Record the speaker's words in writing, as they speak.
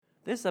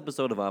This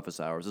episode of Office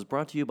Hours is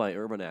brought to you by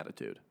Urban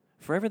Attitude.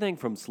 For everything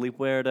from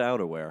sleepwear to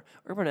outerwear,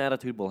 Urban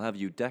Attitude will have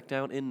you decked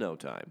out in no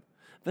time.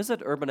 Visit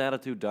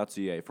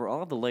urbanattitude.ca for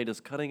all of the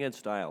latest cutting-edge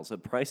styles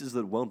at prices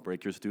that won't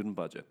break your student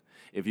budget.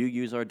 If you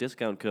use our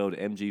discount code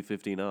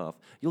MG15OFF,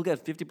 you'll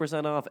get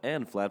 50% off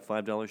and flat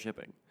 $5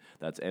 shipping.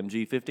 That's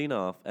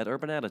MG15OFF at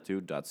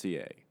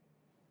urbanattitude.ca.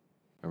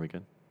 Are we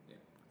good? Yeah.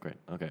 Great.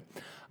 Okay.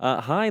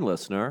 Hi,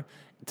 listener.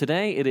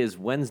 Today it is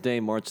Wednesday,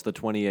 March the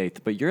 28th,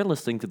 but you're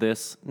listening to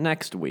this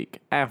next week,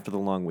 after the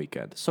long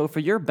weekend. So for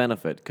your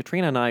benefit,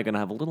 Katrina and I are going to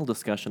have a little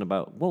discussion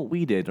about what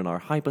we did in our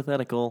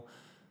hypothetical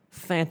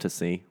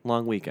fantasy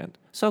long weekend.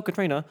 So,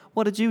 Katrina,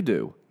 what did you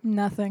do?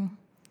 Nothing.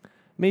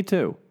 Me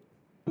too.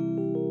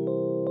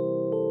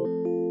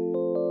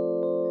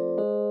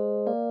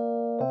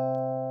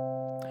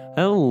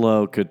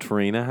 Hello,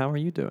 Katrina. How are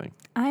you doing?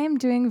 I am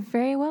doing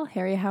very well,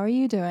 Harry. How are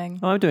you doing?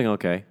 Oh, I'm doing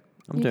okay.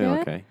 You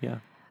good? Okay, yeah.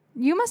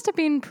 You must have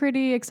been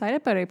pretty excited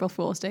about April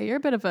Fool's Day. You're a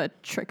bit of a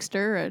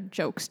trickster, a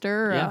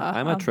jokester. Yeah,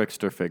 I'm a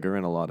trickster figure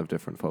in a lot of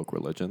different folk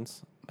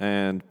religions.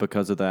 And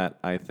because of that,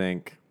 I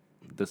think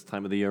this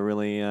time of the year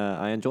really,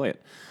 I enjoy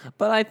it.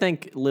 But I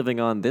think living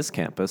on this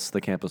campus, the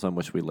campus on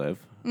which we live,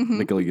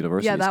 McGill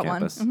University's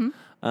campus,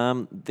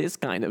 this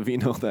kind of,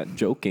 that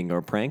joking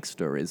or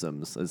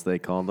pranksterisms, as they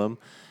call them,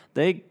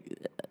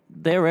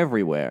 they're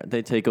everywhere.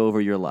 They take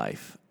over your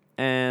life.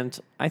 And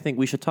I think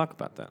we should talk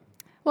about that.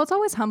 Well, it's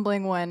always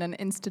humbling when an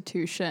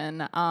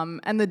institution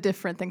and the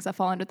different things that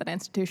fall under that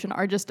institution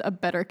are just a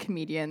better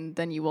comedian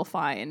than you will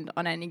find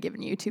on any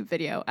given YouTube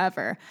video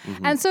ever.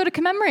 Mm-hmm. And so to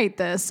commemorate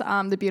this,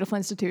 the beautiful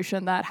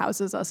institution that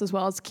houses us as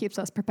well as keeps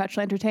us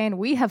perpetually entertained,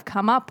 we have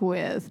come up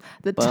with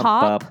the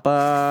top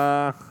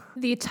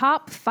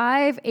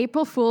 5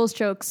 April Fool's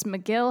jokes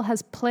McGill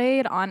has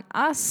played on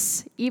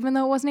us, even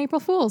though it wasn't April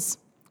Fool's.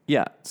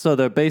 Yeah, so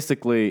they're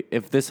basically,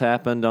 if this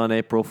happened on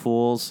April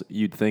Fool's,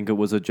 you'd think it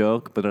was a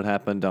joke, but it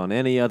happened on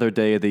any other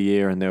day of the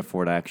year, and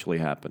therefore it actually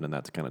happened, and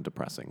that's kind of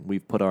depressing.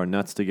 We've put our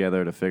nuts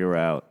together to figure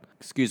out,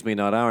 excuse me,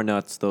 not our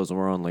nuts, those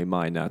were only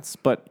my nuts.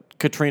 But,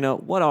 Katrina,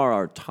 what are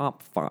our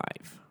top 5?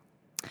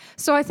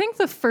 So I think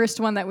the first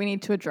one that we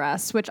need to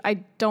address, which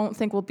I don't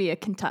think will be a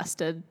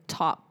contested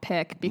top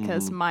pick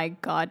because, my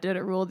God, did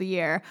it rule the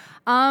year.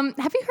 Have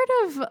you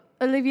heard of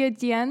Olivier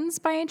Dienz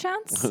by any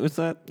chance? Who's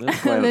that?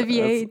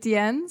 Olivier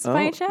Dienz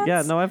by any chance?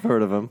 Yeah, no, I've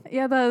heard of him.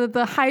 Yeah,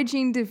 the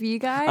Hygiene de Vie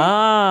guy.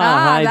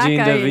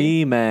 Hygiene de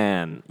Vie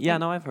man. Yeah,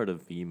 no, I've heard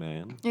of V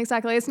man.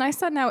 Exactly. It's nice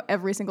that now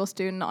every single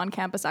student on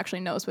campus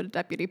actually knows what a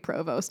deputy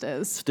provost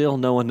is. Still,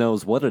 no one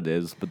knows what it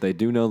is, but they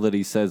do know that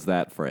he says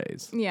that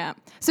phrase. Yeah.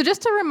 So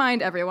just to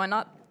remind everyone,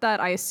 not that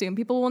I assume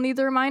people will need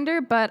the reminder,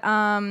 but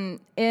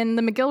in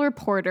the McGill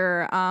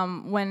Reporter,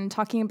 when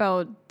talking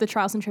about the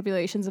trials and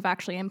tribulations of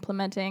actually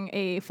implementing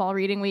a fall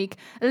reading week,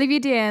 Olivier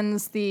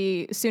Dienz,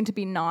 the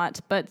soon-to-be not,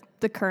 but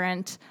the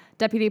current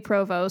deputy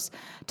provost,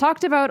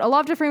 talked about a lot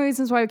of different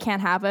reasons why we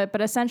can't have it,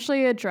 but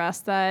essentially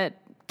addressed that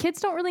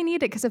kids don't really need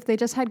it because if they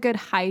just had good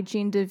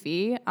hygiene de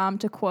vie,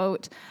 to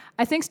quote,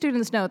 I think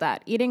students know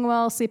that eating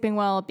well, sleeping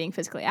well, being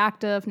physically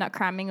active, not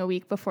cramming a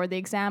week before the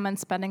exam and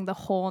spending the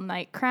whole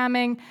night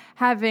cramming,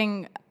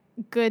 having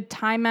good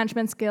time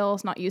management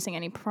skills, not using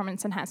any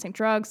performance-enhancing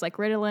drugs like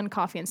Ritalin,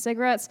 coffee, and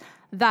cigarettes,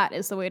 that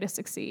is the way to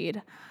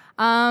succeed.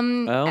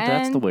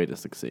 That's the way to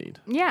succeed.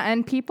 Yeah,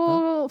 and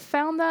people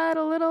found that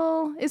a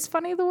little, is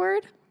funny the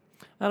word?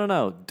 I don't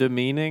know,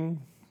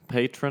 demeaning,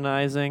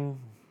 patronizing,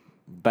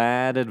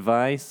 bad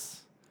advice.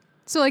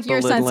 So like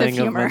your sense of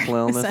humor,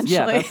 essentially.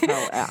 Yeah,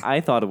 that's how I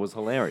thought it was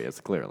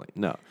hilarious, clearly.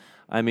 No.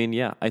 I mean,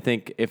 yeah, I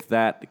think if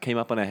that came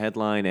up on a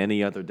headline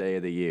any other day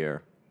of the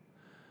year,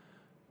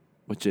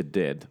 which it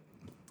did,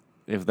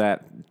 if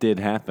that did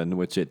happen,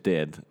 which it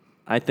did,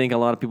 I think a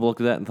lot of people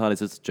looked at that and thought, is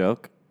this a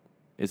joke?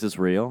 Is this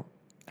real?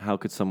 How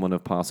could someone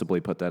have possibly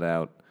put that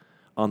out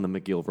on the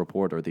McGill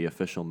Reporter, the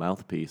official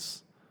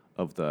mouthpiece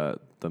of the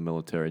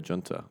military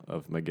junta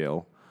of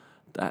McGill?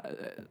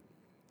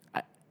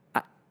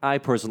 I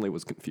personally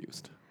was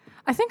confused.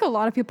 I think a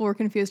lot of people were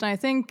confused, and I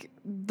think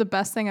the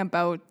best thing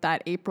about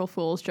that April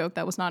Fool's joke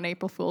that was not an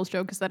April Fool's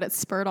joke is that it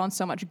spurred on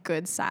so much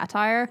good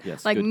satire.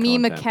 Yes, like good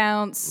meme content.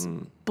 Accounts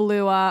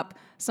blew up.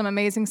 Some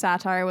amazing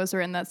satire was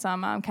written that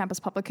some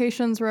campus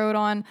publications wrote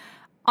on.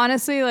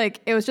 Honestly,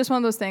 like it was just one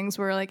of those things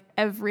where like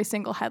every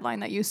single headline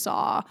that you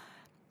saw,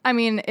 I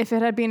mean, if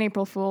it had been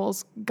April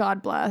Fool's,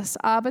 God bless.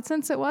 But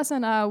since it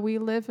wasn't, we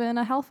live in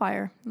a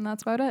hellfire, and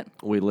that's about it.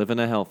 We live in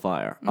a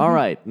hellfire. Mm-hmm. All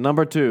right,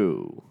 number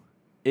 2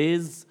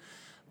 is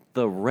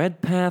the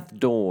Red Path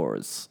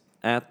doors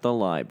at the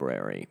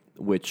library,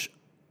 which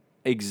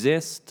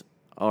exist,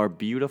 are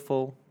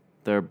beautiful,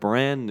 they're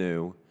brand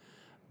new,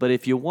 but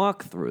if you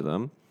walk through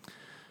them,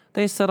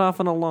 they set off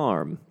an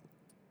alarm.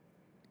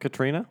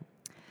 Katrina?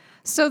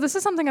 So this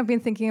is something I've been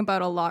thinking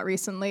about a lot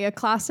recently. A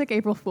classic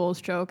April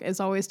Fool's joke is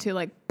always to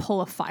like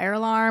pull a fire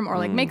alarm or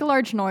like make a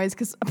large noise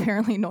because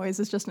apparently noise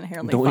is just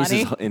inherently funny. Noise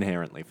is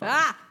inherently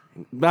funny.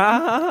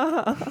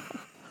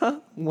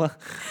 What?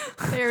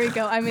 There we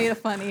go. I made it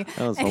funny.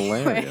 That was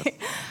hilarious.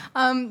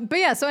 But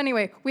yeah, so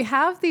anyway, we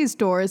have these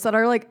doors that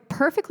are like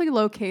perfectly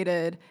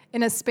located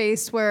in a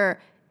space where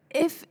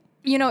if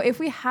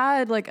we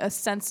had like a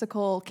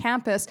sensical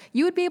campus,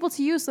 you would be able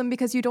to use them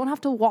because you don't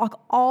have to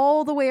walk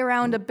all the way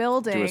around a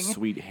building. Do a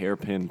sweet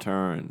hairpin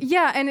turn.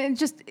 Yeah, and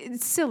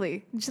it's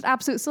silly, just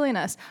absolute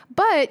silliness.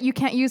 But you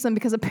can't use them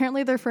because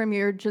apparently they're for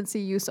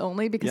emergency use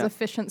only because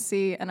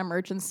efficiency and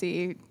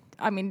emergency,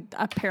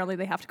 apparently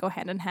they have to go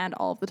hand in hand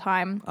all of the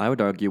time. I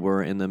would argue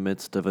we're in the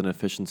midst of an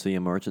efficiency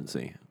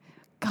emergency.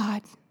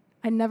 God,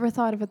 I never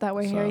thought of it that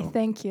way, Harry.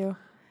 Thank you.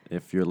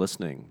 If you're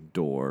listening,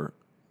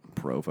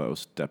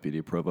 Provost,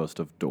 Deputy Provost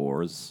of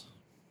Doors,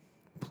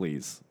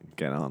 please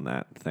get on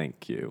that.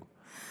 Thank you.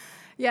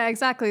 Yeah,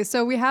 exactly.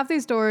 So we have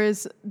these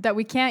doors that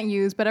we can't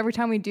use, but every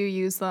time we do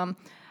use them,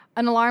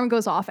 an alarm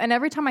goes off. And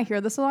every time I hear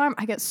this alarm,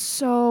 I get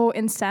so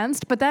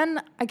incensed. But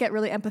then I get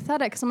really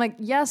empathetic because I'm like,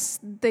 yes,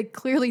 they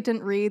clearly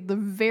didn't read the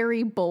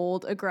very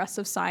bold,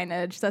 aggressive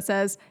signage that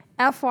says,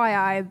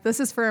 FYI, this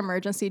is for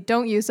emergency.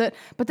 Don't use it.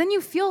 But then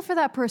you feel for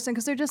that person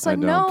because they're just like,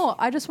 I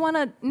want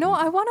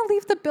to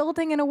leave the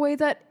building in a way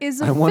that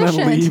is efficient. I want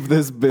to leave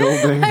this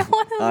building. I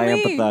want to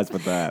leave. Empathize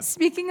with that.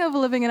 Speaking of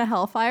living in a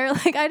hellfire,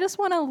 I just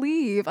want to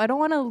leave. I don't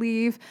want to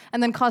leave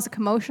and then cause a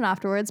commotion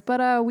afterwards.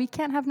 But we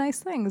can't have nice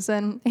things.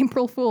 And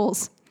April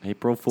Fools.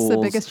 April Fools. It's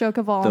the biggest joke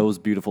of all. Those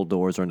beautiful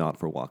doors are not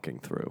for walking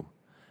through.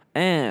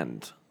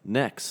 And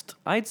next,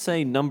 I'd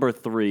say number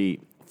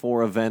 3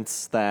 for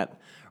events that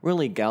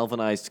really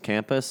galvanized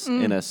campus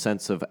in a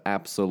sense of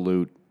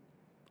absolute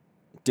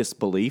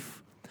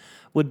disbelief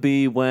would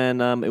be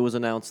when it was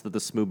announced that the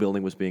SMU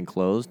building was being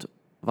closed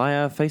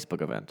via a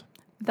Facebook event.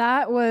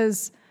 That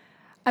was,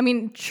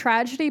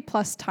 tragedy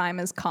plus time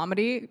is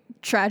comedy.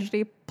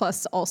 Tragedy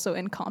plus also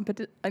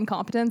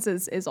incompetence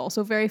is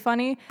also very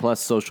funny. Plus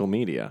social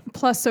media.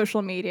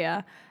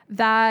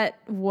 That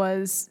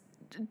was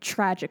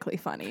tragically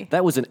funny.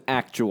 That was an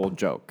actual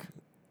joke.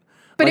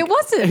 But it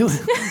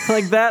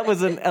wasn't. That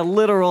was a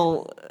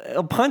literal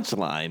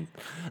punchline.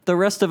 The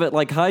rest of it,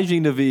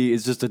 hygiene to V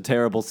is just a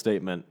terrible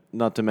statement,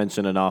 not to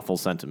mention an awful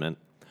sentiment.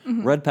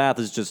 Mm-hmm. Red Path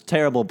is just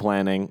terrible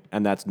planning,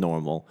 and that's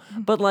normal.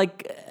 Mm-hmm. But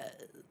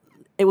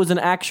it was an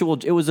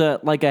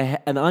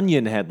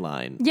Onion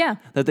headline. Yeah.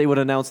 That they would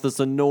announce this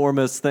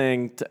enormous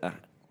thing.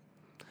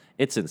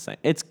 It's insane.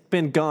 It's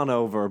been gone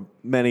over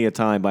many a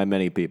time by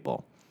many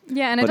people.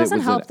 Yeah, and it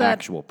doesn't help that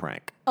actual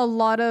prank. A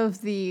lot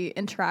of the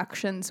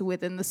interactions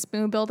within the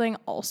SMU building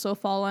also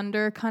fall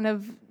under kind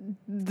of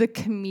the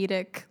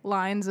comedic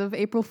lines of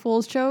April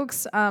Fool's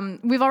jokes.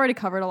 We've already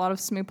covered a lot of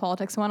SMU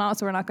politics and whatnot,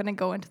 so we're not going to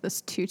go into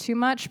this too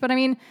much. But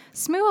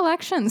SMU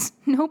elections,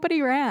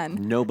 nobody ran.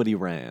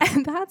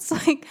 And that's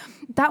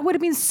that would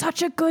have been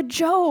such a good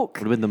joke.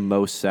 Would have been the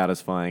most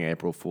satisfying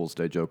April Fool's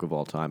Day joke of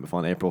all time if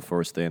on April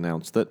 1st they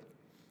announced that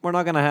we're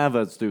not going to have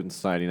a student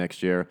society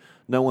next year.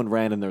 No one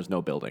ran and there's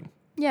no building.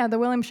 Yeah, the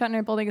William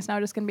Shatner building is now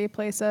just going to be a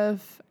place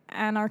of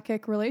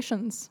anarchic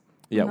relations.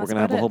 Yeah, we're going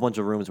to have a whole bunch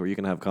of rooms where you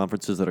can have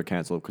conferences that are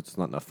canceled because there's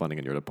not enough funding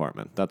in your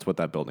department. That's what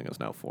that building is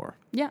now for.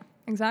 Yeah,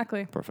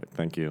 exactly. Perfect.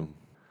 Thank you.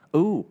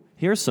 Ooh,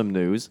 here's some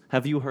news.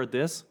 Have you heard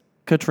this,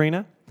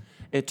 Katrina?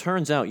 It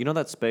turns out, you know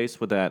that space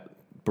with that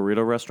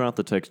burrito restaurant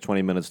that takes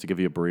 20 minutes to give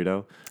you a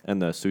burrito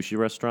and the sushi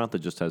restaurant that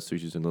just has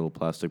sushis in little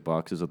plastic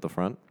boxes at the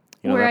front?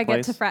 You know where I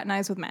place? get to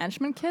fraternize with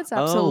management kids?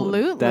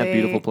 Absolutely. Oh, that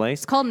beautiful place?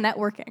 It's called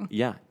networking.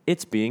 Yeah,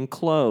 it's being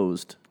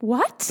closed.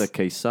 What? The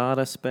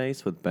Quesada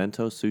space with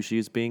bento sushi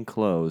is being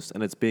closed,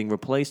 and it's being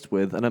replaced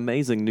with an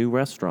amazing new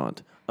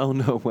restaurant. Oh,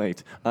 no,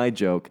 wait. I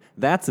joke.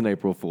 That's an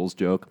April Fool's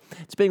joke.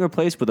 It's being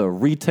replaced with a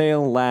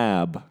retail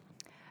lab.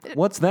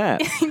 What's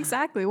that?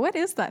 Exactly. What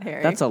is that,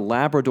 Harry? That's a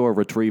Labrador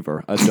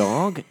Retriever, a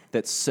dog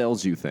that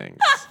sells you things.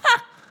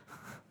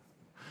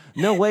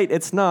 No, wait,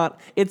 it's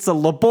not. It's a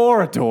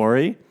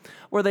laboratory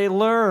where they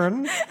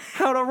learn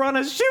how to run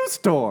a shoe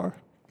store.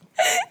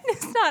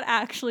 It's not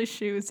actually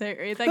shoes,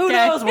 Harry. Who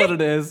knows what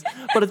it is?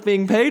 But it's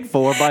being paid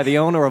for by the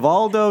owner of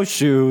Aldo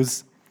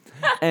Shoes.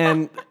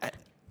 And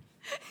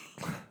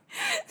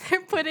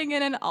they're putting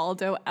in an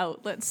Aldo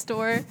outlet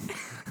store.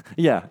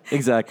 Yeah,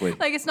 exactly.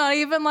 It's not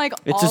even it's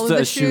all just of the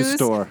a shoes. Shoe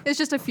store. It's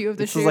just a few of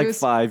the shoes. It's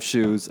 5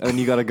 shoes, and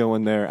you got to go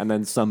in there, and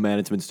then some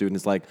management student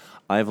is like,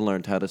 I've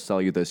learned how to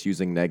sell you this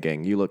using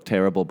negging. You look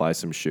terrible, buy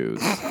some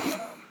shoes.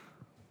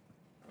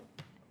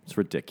 It's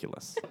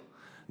ridiculous.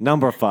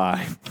 Number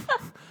 5.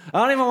 I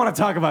don't even want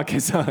to talk about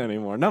Quesada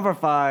anymore. Number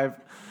 5,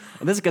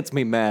 and this gets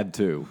me mad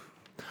too.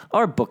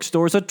 Our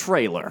bookstore's a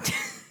trailer.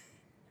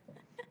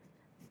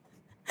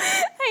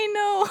 I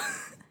know.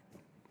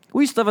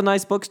 We used to have a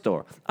nice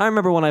bookstore. I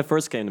remember when I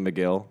first came to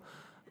McGill,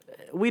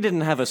 we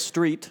didn't have a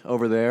street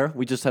over there.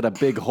 We just had a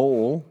big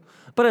hole.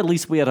 But at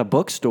least we had a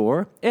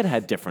bookstore. It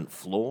had different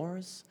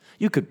floors.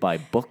 You could buy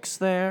books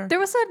there. There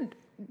was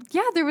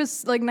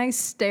nice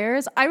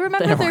stairs. I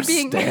remember there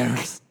being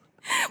stairs.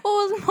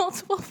 Well, it was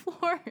multiple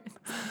floors.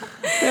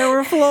 There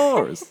were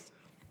floors.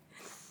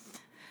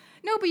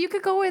 No, but you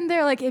could go in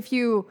there if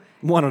you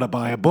wanted to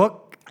buy a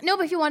book. No,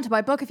 but if you wanted to buy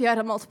a book, if you had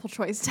a multiple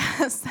choice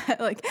test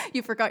that like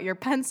you forgot your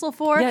pencil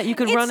for, Yeah, you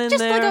could run in it's just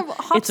there. like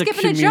a hop, It's a skip,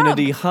 and a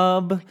community jump.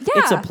 hub.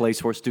 It's a Yeah.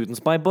 place where students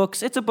buy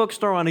books. It's a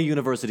bookstore on a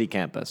university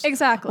campus.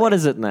 Exactly. What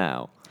is it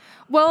now?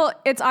 Well,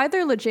 it's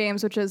either Le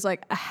James, which is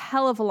like a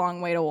hell of a long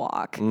way to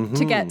walk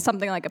to get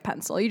something like a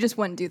pencil. You just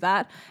wouldn't do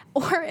that.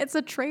 Or it's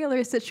a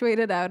trailer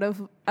situated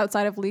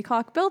outside of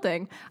Leacock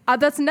Building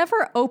that's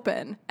never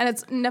open and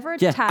it's never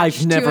attached.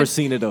 I've never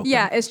seen it open.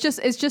 Yeah, it's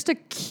just a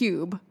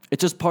cube.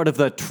 It's just part of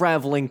the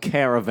traveling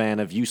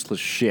caravan of useless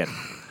shit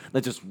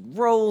that just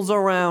rolls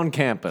around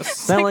campus,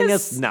 selling like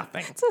us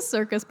nothing. It's a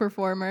circus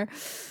performer.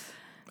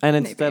 And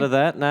instead of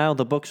that, now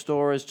the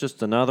bookstore is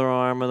just another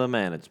arm of the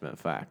management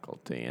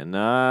faculty.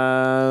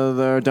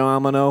 Another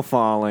domino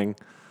falling.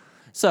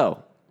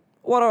 So,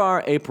 what are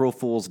our April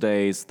Fool's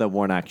days that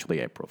weren't actually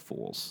April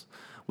Fools?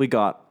 We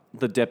got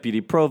the deputy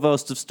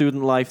provost of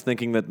student life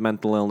thinking that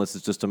mental illness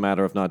is just a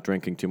matter of not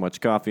drinking too much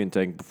coffee and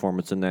taking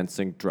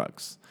performance-enhancing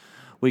drugs.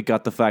 We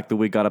got the fact that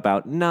we got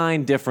about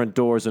 9 different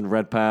doors in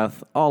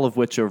Redpath, all of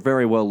which are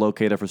very well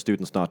located for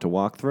students not to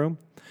walk through.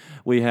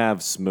 We have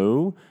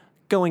SMOO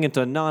going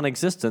into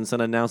non-existence and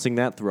announcing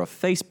that through a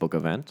Facebook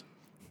event.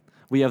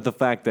 We have the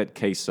fact that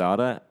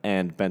Quesada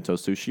and Bento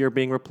Sushi are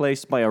being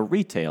replaced by a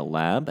retail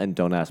lab, and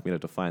don't ask me to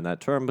define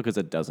that term because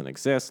it doesn't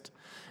exist.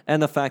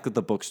 And the fact that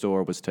the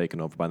bookstore was taken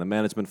over by the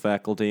management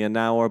faculty, and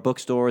now our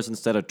bookstore is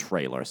instead a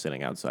trailer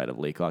sitting outside of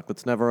Leacock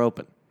that's never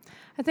open.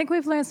 I think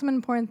we've learned some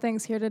important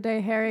things here today,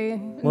 Harry.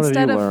 What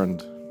have you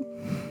learned?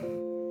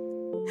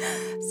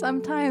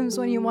 Sometimes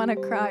when you want to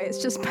cry,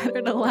 it's just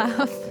better to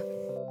laugh.